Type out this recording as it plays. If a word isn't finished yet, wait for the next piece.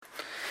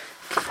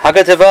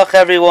Chag Tevach,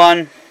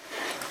 everyone.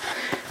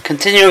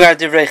 Continuing our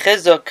Divrei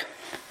Chizuk,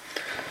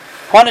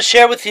 I want to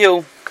share with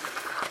you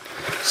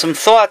some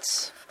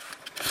thoughts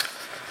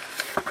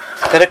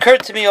that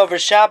occurred to me over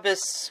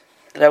Shabbos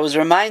that I was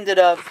reminded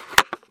of.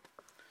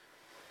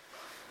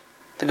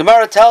 The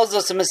Gemara tells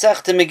us in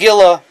Masechta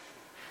Megillah,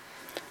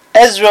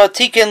 Ezra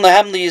tiken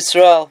lahem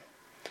Yisrael.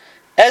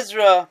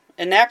 Ezra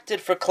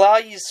enacted for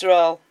Klal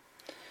Yisrael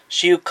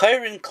shiu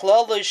kairin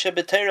klaloi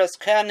shebeteiras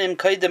kanim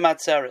kaidem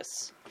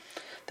atzeres,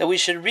 that we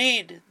should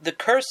read the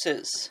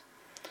curses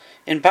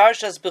in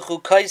Parshas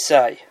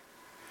Bechukaisai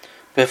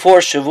before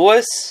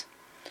Shavuos,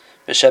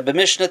 B'Sheba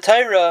Mishnah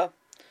Torah,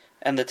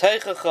 and the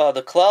Teichacha,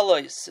 the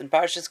Klalois, in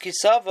Parshas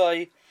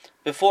Kisavai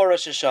before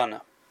Rosh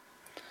Hashanah.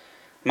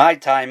 My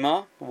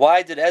timer,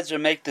 why did Ezra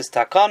make this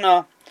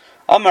takana?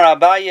 Amar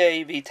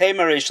Abaye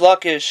v'Teimer Reish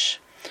Lakish.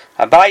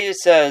 Abaye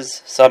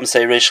says, some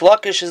say Reish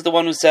Lakish is the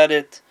one who said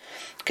it,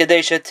 Kedei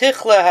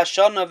shetichle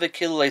hashana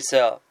v'kil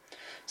leisel.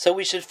 So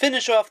we should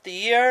finish off the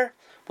year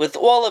with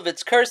all of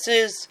its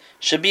curses,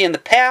 should be in the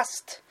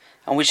past,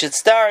 and we should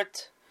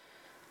start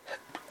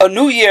a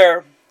new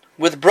year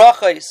with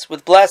brachos,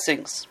 with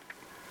blessings.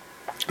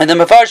 And the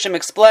Mefarshim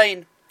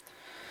explain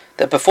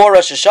that before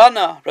Rosh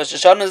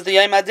Hashanah is the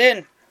Yom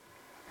Adin.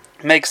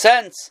 It makes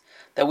sense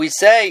that we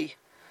say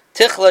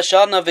Tichla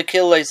Shana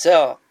v'Kil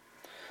Leiseh.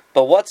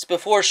 But what's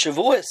before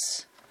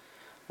Shavuos?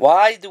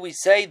 Why do we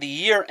say the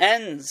year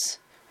ends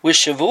with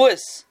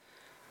Shavuos?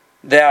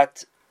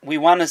 That we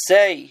want to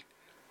say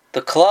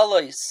the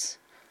Klalois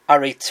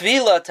are a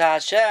Tvila to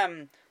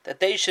Hashem, that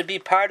they should be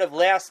part of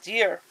last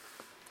year.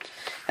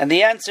 And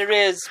the answer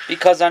is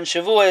because on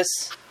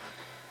Shavuos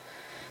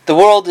the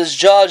world is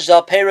judged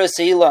al Peres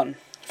Elon,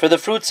 for the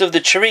fruits of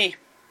the tree.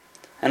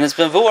 And it's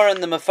Mavur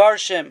in the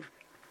Mefarshim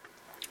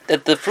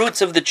that the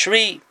fruits of the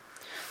tree,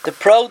 the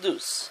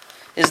produce,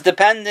 is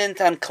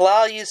dependent on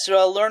Klal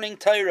Yisrael learning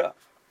Torah.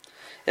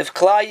 If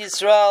Klal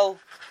Yisrael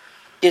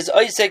is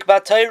Isaac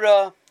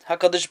B'Torah,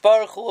 HaKadosh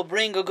Baruch Hu will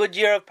bring a good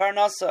year of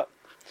Parnasa.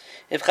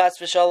 If Chas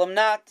v'Shalom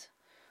not,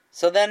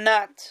 so then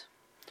not.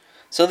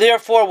 So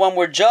therefore, when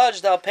we're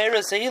judged al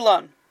Peres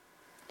Elon,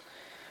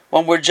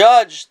 when we're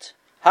judged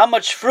how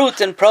much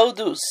fruit and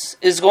produce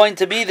is going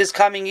to be this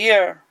coming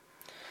year,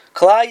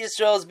 Klal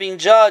Yisrael is being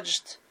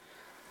judged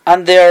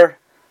on their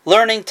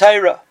learning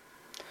Torah.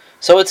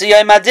 So it's a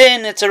Yom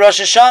Adin, it's a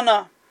Rosh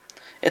Hashanah,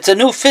 it's a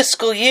new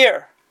fiscal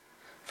year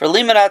for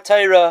Limud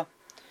Torah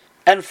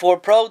and for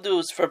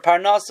produce, for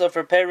Parnasa,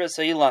 for Peres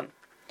Elon.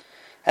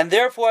 And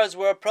therefore, as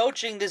we're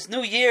approaching this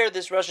new year,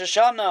 this Rosh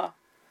Hashanah,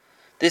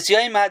 this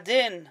Yom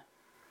Adin,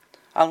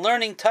 on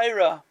learning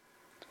Torah,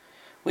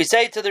 we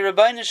say to the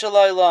Rebbeinu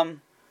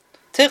Shalom,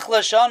 Tichla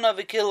Shana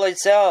v'Kil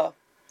Leiseh,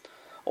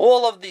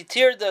 all of the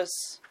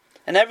tirdas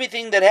and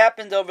everything that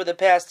happened over the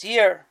past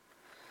year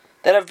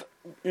that have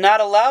not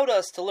allowed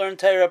us to learn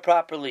Torah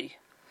properly,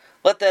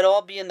 let that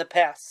all be in the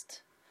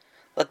past.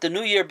 Let the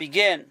new year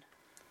begin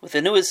with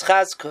a new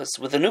Ischazkus,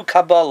 with a new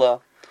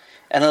Kabbalah,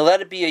 and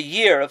let it be a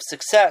year of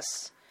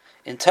success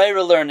in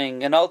Torah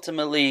learning and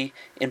ultimately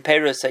in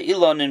Peres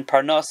Elon, in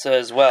Parnasa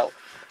as well.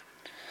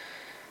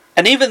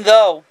 And even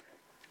though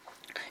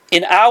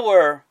in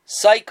our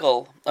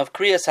cycle of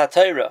Kriyas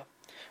HaTorah,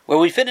 where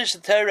we finish the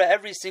Torah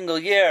every single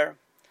year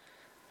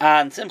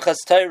on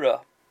Simchas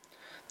Torah,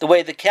 the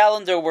way the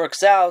calendar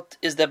works out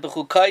is that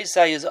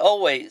Bechukaisai is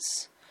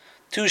always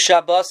 2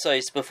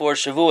 Shabbosos before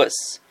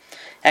Shavuos,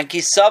 and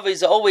Kisava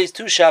is always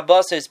 2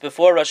 Shabbosos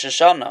before Rosh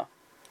Hashanah.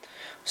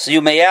 So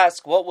you may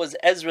ask, what was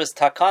Ezra's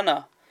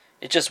takana?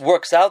 It just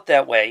works out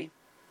that way.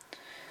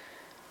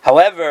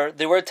 However,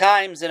 there were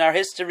times in our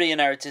history in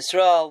Eretz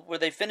Yisrael where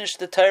they finished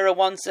the Torah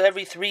once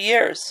every 3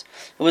 years.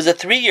 It was a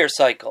 3-year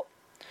cycle.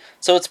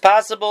 So it's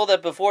possible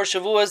that before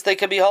Shavuos they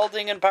could be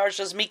holding in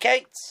Parshas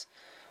Miketz,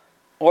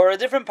 or a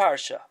different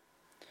Parsha.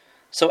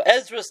 So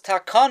Ezra's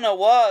takana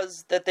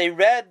was that they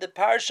read the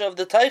Parsha of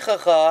the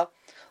Teichacha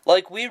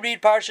like we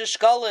read Parsha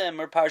Shkalim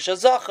or Parsha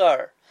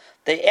Zachar.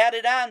 They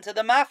added on to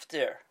the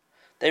Maftir.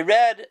 They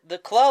read the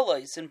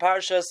Klalois in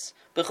Parshas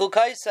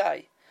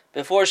Bechukaisai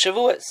before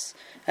Shavuos,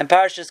 and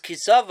Parshas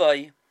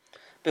Kisavai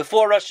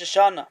before Rosh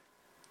Hashanah.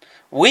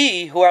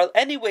 We, who are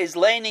anyways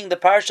laning the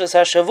Parshas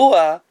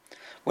HaShavua,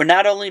 we're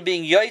not only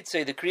being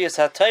Yotzei, the Kriyas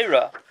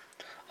HaTorah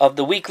of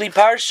the weekly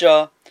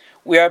Parsha,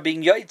 we are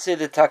being Yotzei,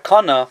 the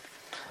Takana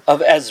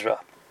of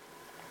Ezra.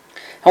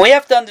 And we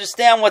have to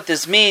understand what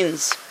this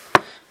means.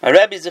 My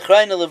Rebbe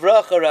Zichrayna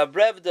Livracha, Rab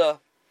Revda,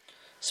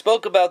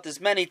 spoke about this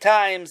many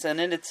times,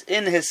 and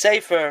in his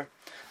Sefer,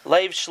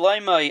 Leiv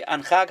Shloimei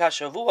on Chag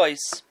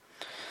HaShavuos,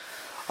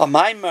 a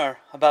mimer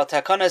about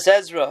Takanas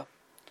Ezra.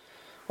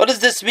 What does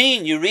this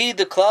mean? You read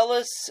the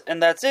Klalis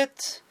and that's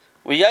it?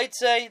 We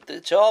say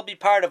it should all be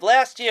part of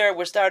last year.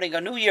 We're starting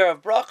a new year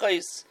of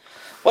brachos.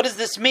 What does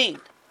this mean?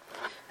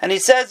 And he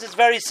says it's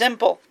very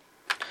simple.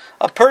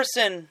 A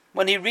person,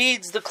 when he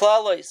reads the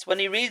Klalis, when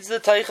he reads the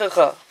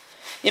Teichacha,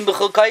 in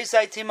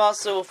Bechukaisai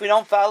Timasu, if we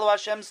don't follow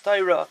Hashem's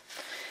Torah,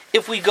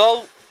 if we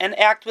go and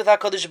act with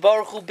HaKadosh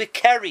Baruch Hu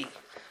b'keri,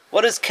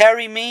 what does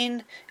keri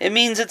mean? It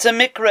means it's a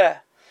mikra.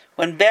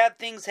 when bad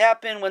things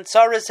happen, when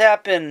tsaras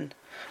happen,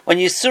 when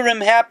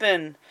yisurim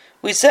happen,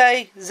 we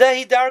say,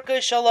 Zehi Darkei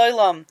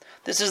Shalaylam.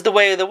 This is the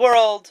way of the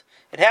world.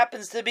 It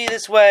happens to be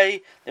this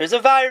way. There's a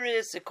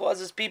virus. It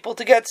causes people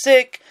to get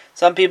sick.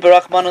 Some people,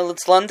 Rachmana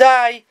litzlan,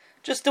 die.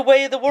 Just the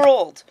way of the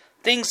world.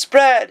 Things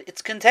spread.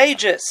 It's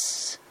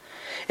contagious.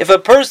 If a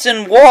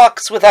person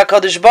walks with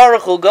HaKadosh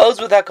Baruch Hu,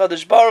 goes with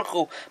HaKadosh Baruch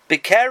Hu,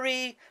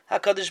 Bekeri,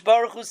 HaKadosh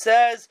Baruch Hu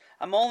says,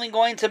 I'm only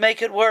going to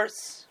make it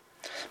worse.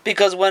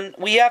 Because when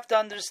we have to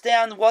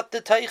understand what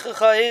the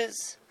Teichacha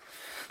is,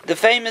 the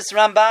famous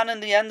Ramban in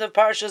the end of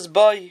Parshas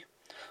Boy,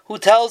 who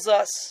tells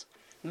us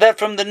that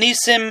from the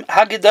Nisim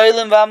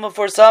Hagidaylim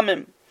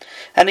V'Amaforsamim,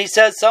 and he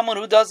says someone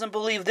who doesn't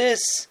believe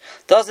this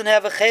doesn't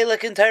have a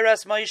chelik in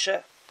Teiras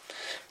Moshe.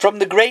 From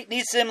the great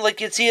Nisim like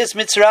Yetzias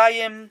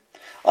Mitzrayim,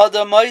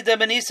 Adamoida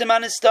Benisim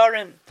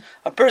Anistarim,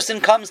 a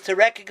person comes to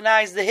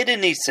recognize the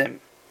hidden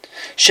Nisim.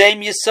 Shem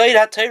Yisoid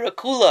HaTorah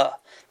Kula,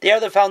 they are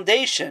the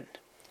foundation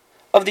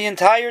of the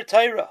entire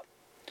Torah.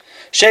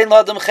 Shein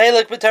Ladam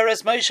Chelik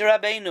B'Teiras Moshe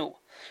Rabbeinu,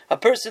 a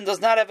person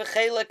does not have a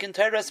chelik in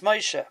Teiras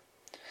Moshe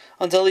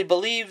until he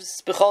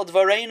believes B'chol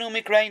Dvareinu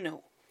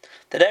Mikreinu,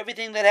 that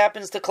everything that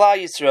happens to Klal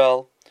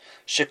Yisrael,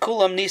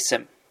 Shekulam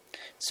Nisim,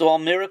 so all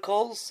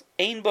miracles,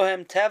 Ein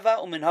Bohem Teva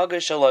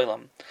U'Minhagei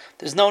Shalolam.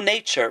 There's no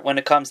nature when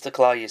it comes to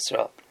Klal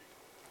Yisrael.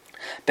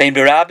 Bein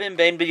B'Rabim,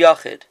 Bein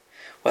B'Yachid,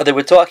 whether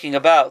we're talking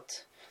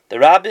about the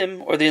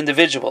Rabbim or the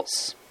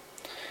individuals.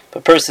 If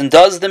a person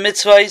does the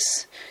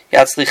mitzvahs,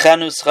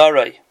 Yatzlichanu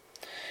Scharai.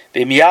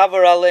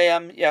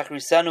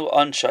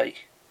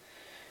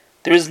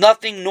 There is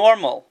nothing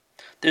normal.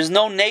 There's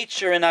no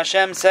nature in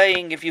Hashem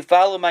saying, if you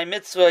follow my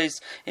mitzvahs,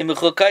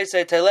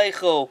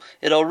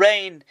 it'll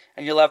rain,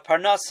 and you'll have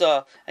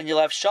parnasa, and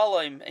you'll have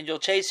shalom, and you'll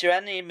chase your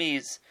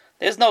enemies.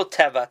 There's no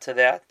teva to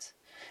that.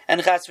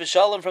 And chas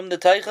v'shalom from the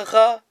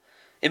Teichacha,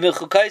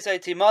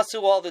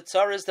 all the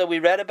tzaras that we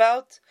read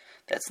about,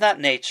 that's not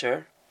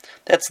nature.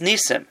 That's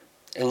nisim.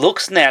 It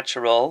looks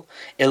natural.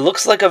 It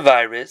looks like a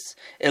virus.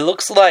 It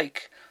looks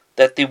like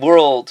that the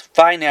world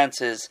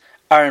finances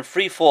are in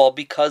free fall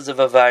because of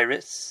a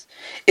virus.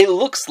 It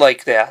looks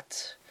like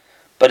that,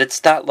 but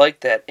it's not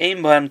like that. There's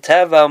a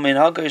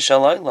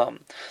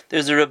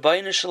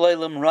Rabbeinu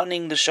Shalom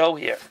running the show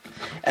here,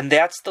 and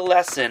that's the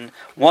lesson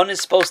one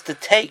is supposed to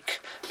take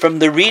from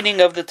the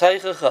reading of the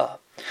Teichacha.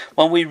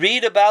 When we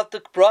read about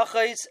the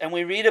brachos and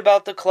we read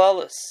about the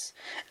klalos,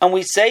 and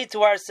we say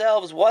to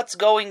ourselves, what's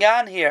going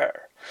on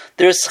here?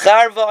 There's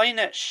schar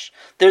v'oinish.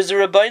 There's a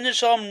Rabbeinu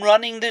Shalom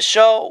running the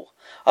show.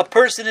 A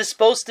person is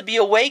supposed to be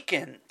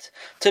awakened,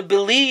 to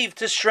believe,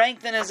 to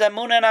strengthen his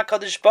emunah in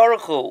HaKadosh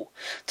Baruch Hu,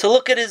 to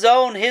look at his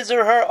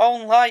or her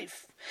own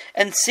life,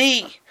 and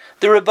see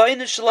the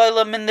Rabbeinu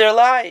Shalom in their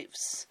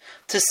lives,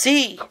 to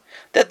see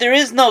that there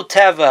is no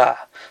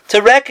teva,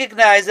 to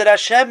recognize that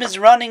Hashem is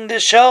running the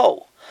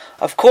show.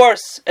 Of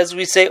course, as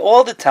we say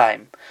all the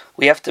time,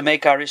 we have to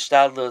make our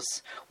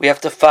ishtadlus, we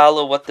have to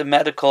follow what the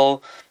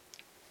medical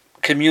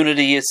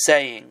community is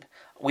saying.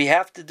 We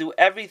have to do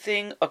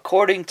everything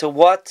according to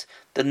what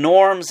the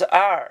norms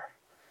are.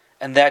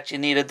 And that you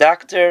need a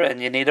doctor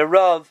and you need a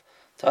rav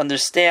to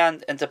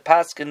understand and to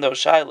paskin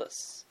those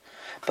shilas.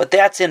 But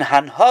that's in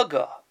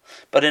hanhaga.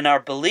 But in our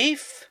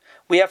belief,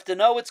 we have to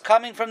know it's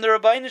coming from the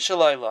Rabbeinu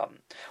Shalom.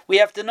 We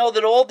have to know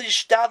that all the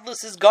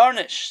shtadlus is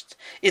garnished.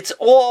 It's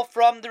all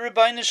from the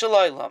Rabbeinu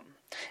Shalom.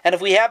 And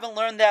if we haven't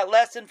learned that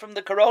lesson from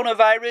the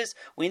coronavirus,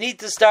 we need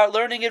to start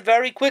learning it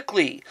very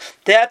quickly.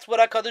 That's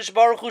what HaKadosh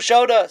Baruch Hu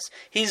showed us.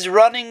 He's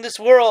running this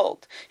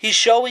world. He's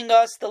showing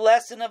us the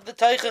lesson of the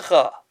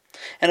Teichacha.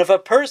 And if a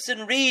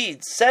person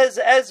reads, says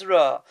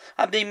Ezra,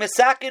 I'm being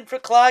mesakin for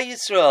Klal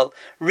Yisrael,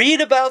 read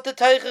about the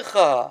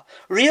Teichacha,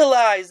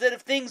 realize that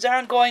if things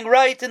aren't going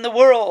right in the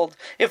world,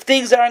 if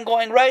things aren't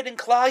going right in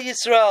Klal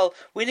Yisrael,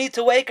 we need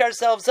to wake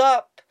ourselves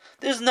up.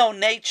 There's no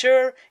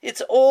nature.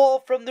 It's all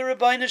from the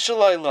Rabbeinu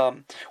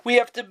Shalom. We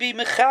have to be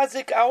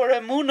mechazik our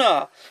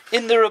emunah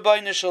in the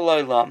Rabbeinu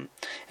Shalom.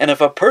 And if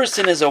a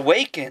person is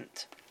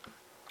awakened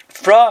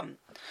from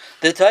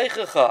the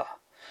Teichacha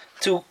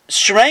to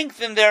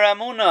strengthen their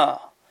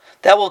emunah,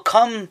 that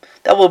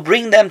will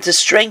bring them to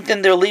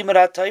strengthen their limud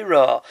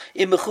HaTorah.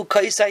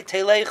 Imechukaisai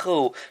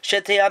telechu,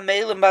 shetei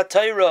amelim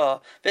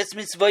HaTorah, ves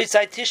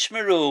mitzvosai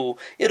tishmeru.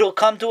 It'll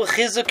come to a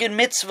chizuk in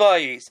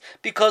mitzvahs,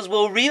 because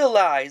we'll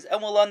realize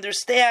and we'll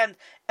understand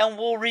and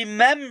we'll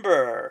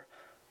remember.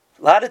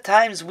 A lot of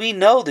times we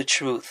know the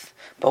truth,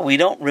 but we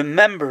don't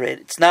remember it.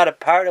 It's not a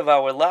part of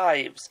our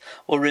lives.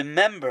 We'll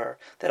remember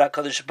that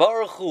HaKadosh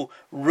Baruch Hu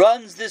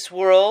runs this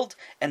world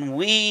and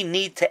we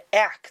need to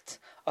act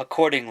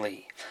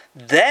accordingly.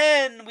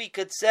 Then we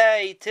could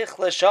say,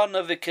 Tichla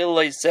Shana V'Kil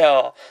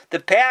Leisel. The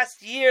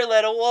past year,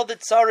 let all the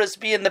tzaras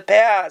be in the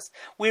past.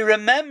 We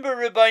remember,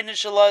 Rabbeinu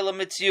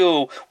Shalom, it's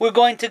you. We're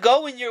going to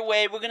go in your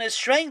way. We're going to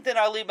strengthen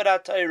our limud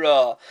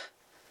HaTorah.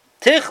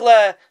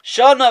 Tichla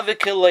Shana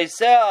V'Kil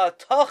Leisel.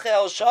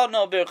 Tachel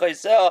Shana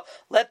B'Chaisel.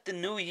 Let the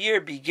new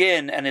year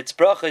begin and its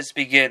brachas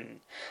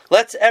begin.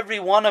 Let's every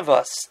one of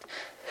us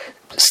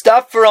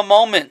stop for a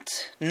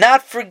moment,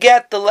 not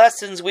forget the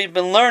lessons we've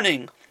been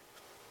learning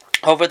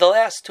over the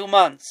last 2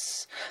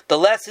 months, the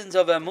lessons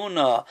of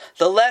Emunah,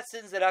 the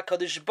lessons that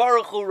HaKadosh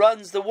Baruch Hu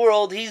runs the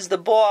world, He's the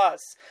boss.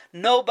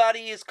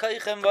 Nobody is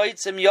Koichem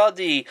Vaitzim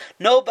Yadi.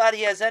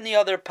 Nobody has any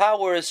other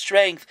power or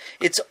strength.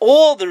 It's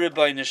all the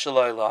Ribbono Shel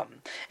Olam.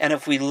 And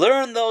if we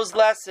learn those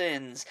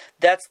lessons,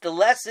 that's the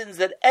lessons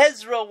that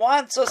Ezra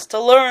wants us to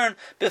learn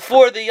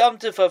before the Yom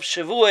Tov of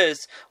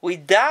Shavuos. We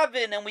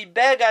daven and we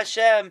beg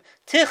Hashem,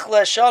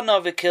 Tichla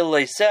Shana v'Kil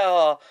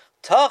Leiseha,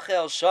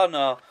 Tachel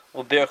Shana.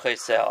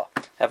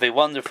 Have a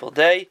wonderful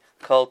day.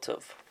 Kol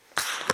Tov.